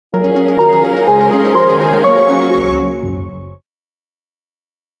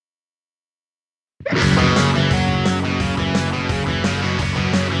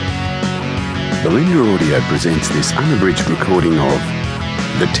presents this unabridged recording of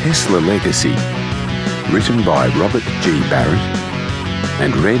The Tesla Legacy, written by Robert G. Barrett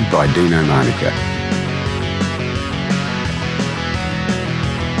and read by Dino Monica.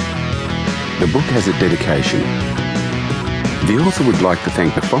 The book has a dedication. The author would like to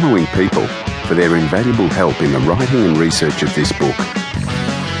thank the following people for their invaluable help in the writing and research of this book.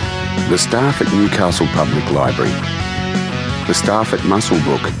 The staff at Newcastle Public Library, the staff at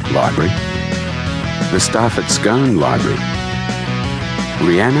Muswellbrook Library, the staff at Scone Library,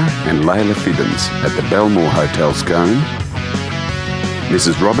 Rihanna and Layla Fibbins at the Belmore Hotel Scone,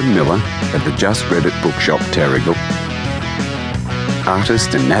 Mrs. Robin Miller at the Just Read It Bookshop Terrigal,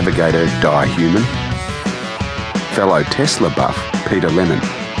 artist and navigator Di Human, fellow Tesla buff Peter Lemon.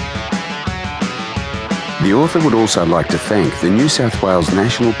 The author would also like to thank the New South Wales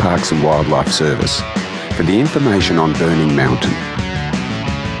National Parks and Wildlife Service for the information on Burning Mountain,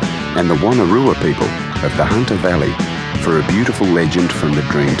 and the Wonnarua people of the Hunter Valley for a beautiful legend from the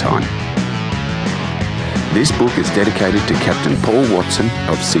Dreamtime. This book is dedicated to Captain Paul Watson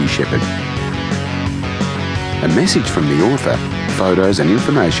of Sea Shepherd. A message from the author, photos and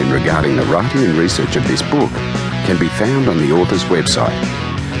information regarding the writing and research of this book can be found on the author's website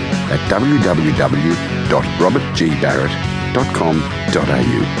at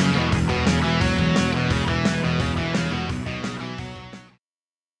www.robertgbarrett.com.au.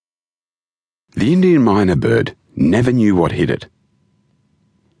 The Indian myna bird never knew what hit it.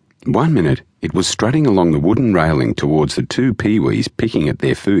 One minute it was strutting along the wooden railing towards the two peewees picking at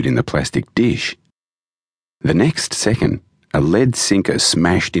their food in the plastic dish. The next second, a lead sinker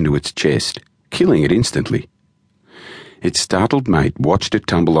smashed into its chest, killing it instantly. Its startled mate watched it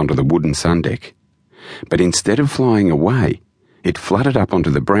tumble onto the wooden sundeck, but instead of flying away, it fluttered up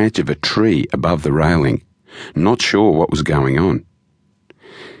onto the branch of a tree above the railing, not sure what was going on.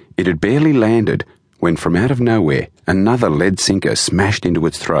 It had barely landed when from out of nowhere another lead sinker smashed into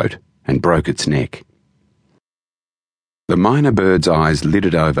its throat and broke its neck. The myna bird's eyes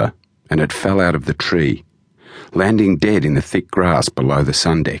lidded over and it fell out of the tree, landing dead in the thick grass below the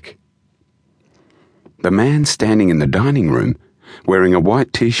sundeck. The man standing in the dining room, wearing a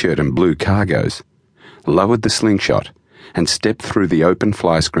white t-shirt and blue cargos, lowered the slingshot and stepped through the open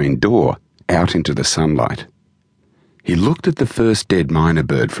fly screen door out into the sunlight. He looked at the first dead myna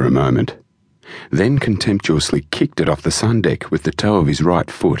bird for a moment, then contemptuously kicked it off the sundeck with the toe of his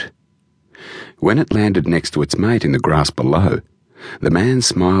right foot. When it landed next to its mate in the grass below, the man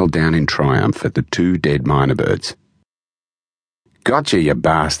smiled down in triumph at the two dead myna birds. "Gotcha, you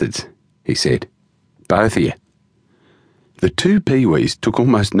bastards," he said. "Both of you." The two peewees took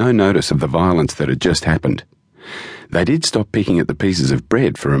almost no notice of the violence that had just happened. They did stop picking at the pieces of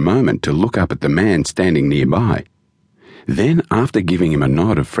bread for a moment to look up at the man standing nearby. Then, after giving him a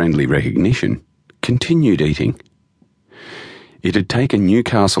nod of friendly recognition, continued eating. It had taken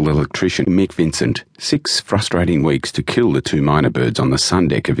Newcastle electrician Mick Vincent 6 frustrating weeks to kill the two myna birds on the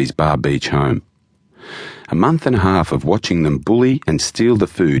sundeck of his Bar Beach home. A month and a half of watching them bully and steal the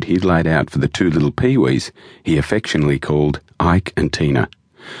food he'd laid out for the two little peewees he affectionately called Ike and Tina,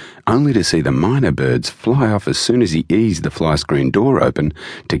 only to see the myna birds fly off as soon as he eased the fly screen door open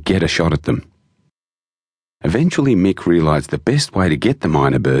to get a shot at them. Eventually Mick realised the best way to get the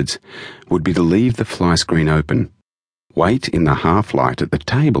myna birds would be to leave the fly screen open, wait in the half-light at the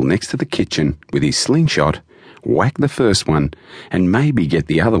table next to the kitchen with his slingshot, whack the first one, and maybe get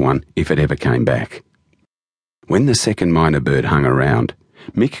the other one if it ever came back. When the second myna bird hung around,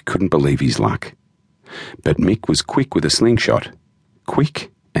 Mick couldn't believe his luck. But Mick was quick with a slingshot, quick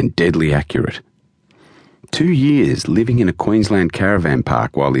and deadly accurate. 2 years living in a Queensland caravan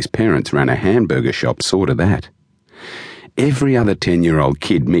park while his parents ran a hamburger shop saw to that. Every other 10-year-old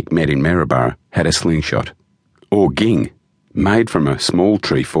kid Mick met in Maryborough had a slingshot, or ging, made from a small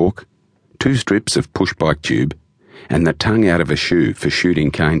tree fork, 2 strips of push-bike tube, and the tongue out of a shoe for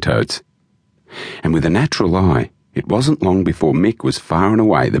shooting cane toads. And with a natural eye, it wasn't long before Mick was far and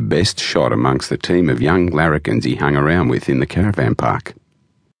away the best shot amongst the team of young larrikins he hung around with in the caravan park.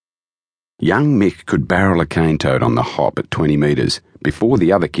 Young Mick could barrel a cane toad on the hop at 20 metres before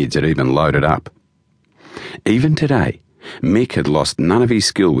the other kids had even loaded up. Even today, Mick had lost none of his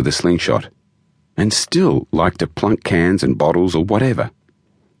skill with a slingshot, and still liked to plunk cans and bottles or whatever.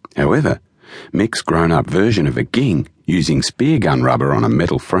 However, Mick's grown-up version of a ging, using spear gun rubber on a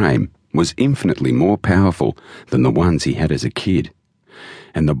metal frame, was infinitely more powerful than the ones he had as a kid,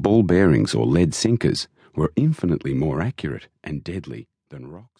 and the ball bearings or lead sinkers were infinitely more accurate and deadly than rocks.